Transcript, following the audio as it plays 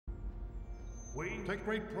We take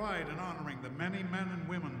great pride in honoring the many men and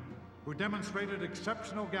women who demonstrated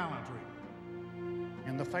exceptional gallantry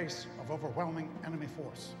in the face of overwhelming enemy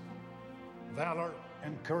force. Valor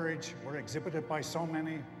and courage were exhibited by so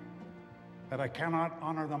many that I cannot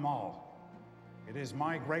honor them all. It is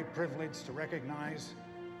my great privilege to recognize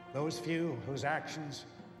those few whose actions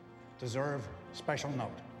deserve special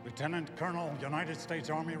note. Lieutenant Colonel, United States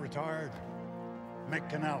Army retired, Mick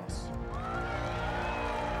Canellis.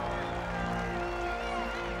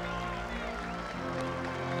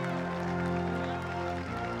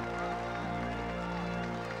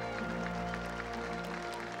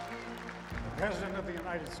 The President of the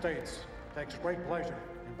United States takes great pleasure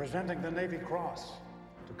in presenting the Navy Cross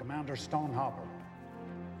to Commander Stonehopper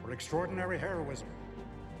for extraordinary heroism.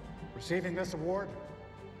 Receiving this award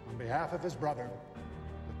on behalf of his brother,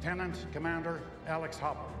 Lieutenant Commander Alex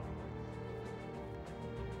Hopper.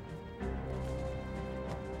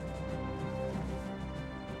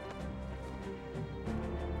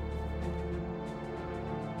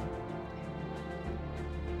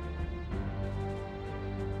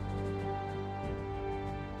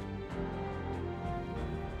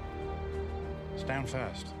 Stand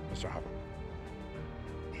fast, Mr. Hopper.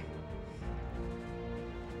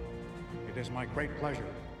 It is my great pleasure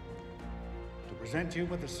to present you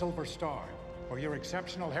with the Silver Star for your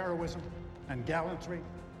exceptional heroism and gallantry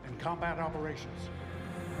in combat operations.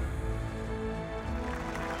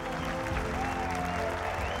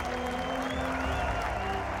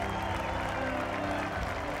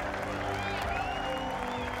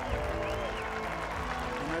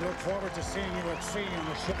 And I look forward to seeing you at sea on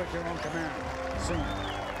the ship of your own command soon.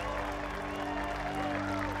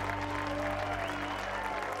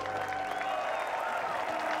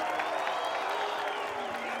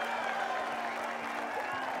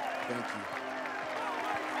 Thank you.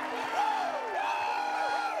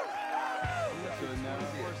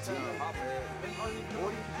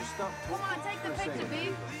 Come on, take the picture, B.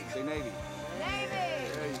 Say Navy.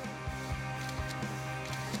 Navy!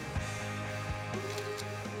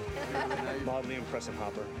 Mildly impressive,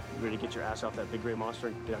 Hopper. You ready to get your ass off that big gray monster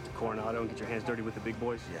and get out to Coronado and get your hands dirty with the big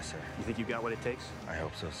boys? Yes, sir. You think you got what it takes? I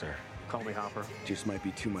hope so, sir. Call me Hopper. Just might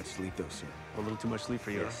be too much sleep, though, sir. A little too much sleep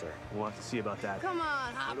for you. Yes, sir. We'll have to see about that. Come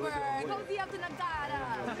on, Hopper. Go see up to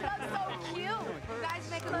Nagata. You look so cute. You guys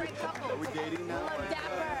make a great couple. Are we dating now? You look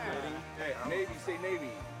dapper. Hey, Navy, say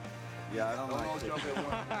Navy. Yeah, I don't like it. Oh!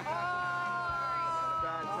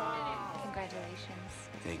 Bad time. Congratulations.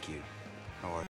 Thank you. How are you?